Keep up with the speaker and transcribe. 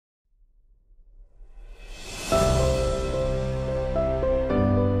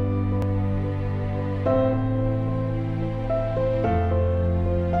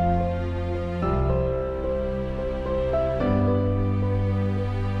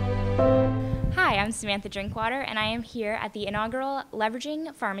I'm Samantha Drinkwater, and I am here at the inaugural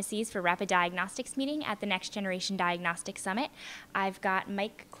Leveraging Pharmacies for Rapid Diagnostics meeting at the Next Generation Diagnostics Summit. I've got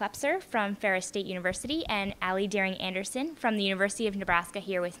Mike Klepser from Ferris State University and Allie Daring-Anderson from the University of Nebraska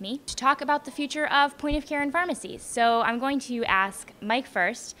here with me to talk about the future of point of care in pharmacies. So I'm going to ask Mike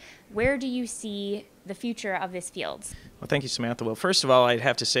first, where do you see the future of this field? Well, thank you, Samantha. Well, first of all, I'd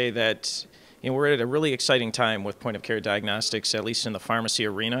have to say that we're at a really exciting time with point-of-care diagnostics, at least in the pharmacy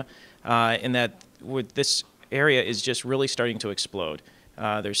arena, in that this area is just really starting to explode.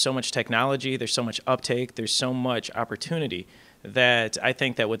 There's so much technology, there's so much uptake, there's so much opportunity that I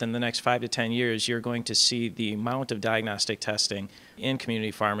think that within the next 5 to 10 years, you're going to see the amount of diagnostic testing in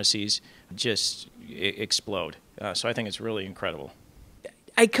community pharmacies just explode. So I think it's really incredible.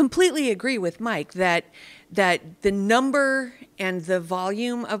 I completely agree with Mike that the number and the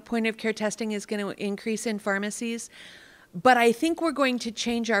volume of point-of-care testing is going to increase in pharmacies, but I think we're going to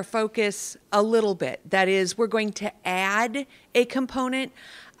change our focus a little bit. That is, we're going to add a component.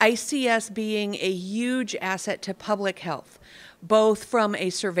 I see us being a huge asset to public health, both from a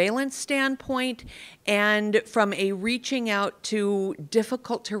surveillance standpoint and from a reaching out to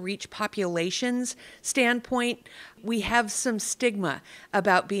difficult to reach populations standpoint. We have some stigma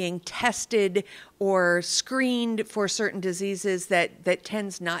about being tested or screened for certain diseases that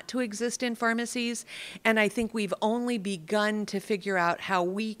tends not to exist in pharmacies. And I think we've only begun to figure out how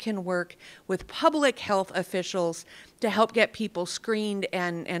we can work with public health officials to help get people screened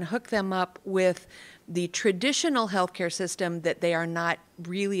and hook them up with the traditional healthcare system that they are not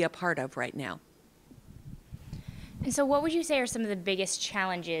really a part of right now. And so what would you say are some of the biggest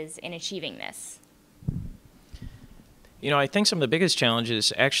challenges in achieving this? I think some of the biggest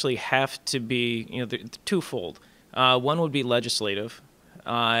challenges actually have to be, they're twofold. One would be legislative,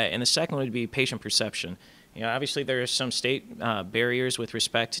 and the second would be patient perception. Obviously there are some state barriers with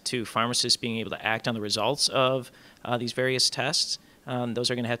respect to pharmacists being able to act on the results of these various tests. Those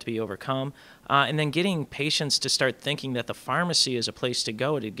are going to have to be overcome. And then getting patients to start thinking that the pharmacy is a place to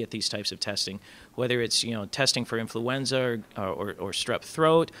go to get these types of testing, whether it's testing for influenza or strep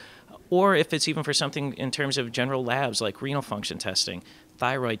throat, or if it's even for something in terms of general labs like renal function testing,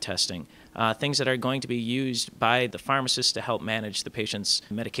 thyroid testing, things that are going to be used by the pharmacist to help manage the patient's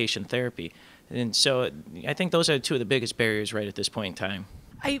medication therapy. And so I think those are two of the biggest barriers right at this point in time.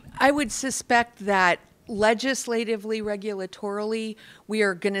 I would suspect that legislatively, regulatorily, we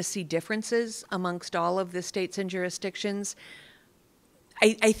are going to see differences amongst all of the states and jurisdictions.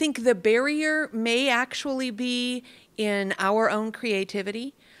 I think the barrier may actually be in our own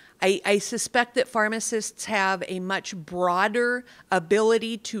creativity. I suspect that pharmacists have a much broader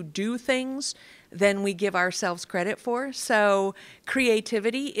ability to do things than we give ourselves credit for. So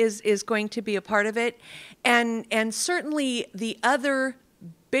creativity is going to be a part of it. And certainly the other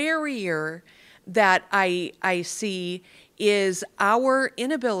barrier that I see is our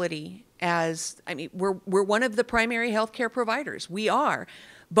inability we're one of the primary healthcare providers. We are,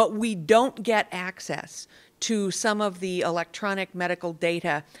 but we don't get access to some of the electronic medical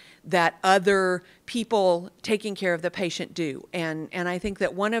data that other people taking care of the patient do. And I think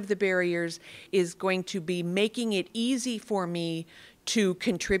that one of the barriers is going to be making it easy for me to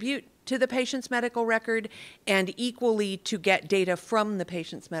contribute to the patient's medical record and equally to get data from the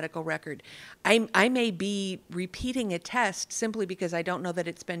patient's medical record. I may be repeating a test simply because I don't know that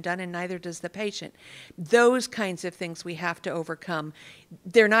it's been done, and neither does the patient. Those kinds of things we have to overcome.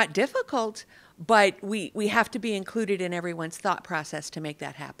 They're not difficult, but we have to be included in everyone's thought process to make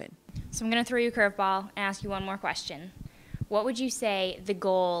that happen. So I'm going to throw you a curveball and ask you one more question. What would you say the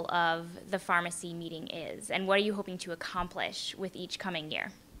goal of the pharmacy meeting is, and what are you hoping to accomplish with each coming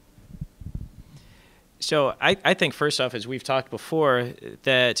year? So I think first off, as we've talked before,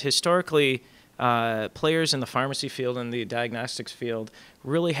 that historically players in the pharmacy field and the diagnostics field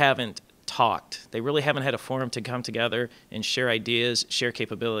really haven't talked. They really haven't had a forum to come together and share ideas, share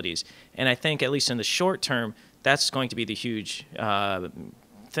capabilities. And I think at least in the short term, that's going to be the huge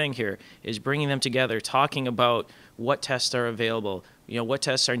thing here, is bringing them together, talking about what tests are available, what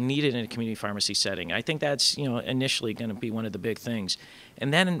tests are needed in a community pharmacy setting. I think that's, initially going to be one of the big things.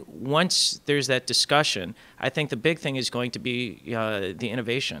 And then once there's that discussion, I think the big thing is going to be the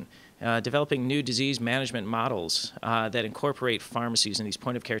innovation, developing new disease management models that incorporate pharmacies in these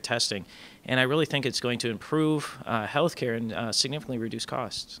point-of-care testing. And I really think it's going to improve healthcare and significantly reduce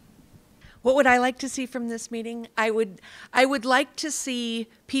costs. What would I like to see from this meeting? I would like to see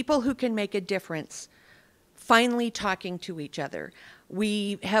people who can make a difference finally talking to each other.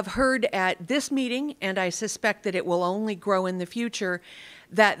 We have heard at this meeting, and I suspect that it will only grow in the future,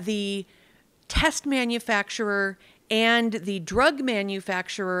 that the test manufacturer and the drug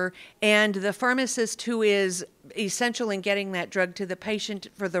manufacturer and the pharmacist who is essential in getting that drug to the patient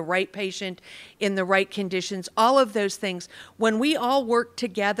for the right patient in the right conditions, all of those things. When we all work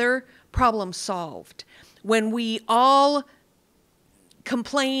together, problem solved. When we all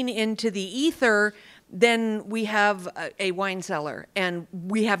complain into the ether, then we have a wine cellar and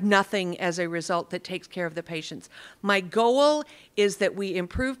we have nothing as a result that takes care of the patients. My goal is that we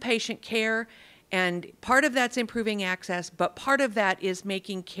improve patient care, and part of that's improving access, but part of that is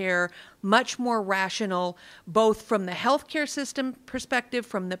making care much more rational, both from the healthcare system perspective,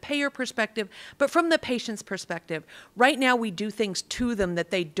 from the payer perspective, but from the patient's perspective. Right now, we do things to them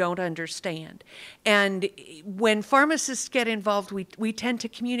that they don't understand. And when pharmacists get involved, we tend to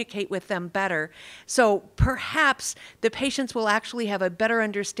communicate with them better. So perhaps the patients will actually have a better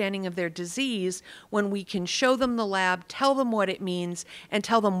understanding of their disease when we can show them the lab, tell them what it means, and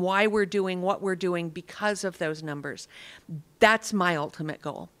tell them why we're doing what we're doing because of those numbers. That's my ultimate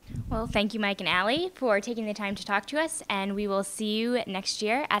goal. Well, thank you, Mike and Allie, for taking the time to talk to us, and we will see you next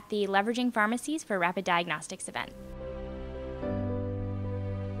year at the Leveraging Pharmacies for Rapid Diagnostics event.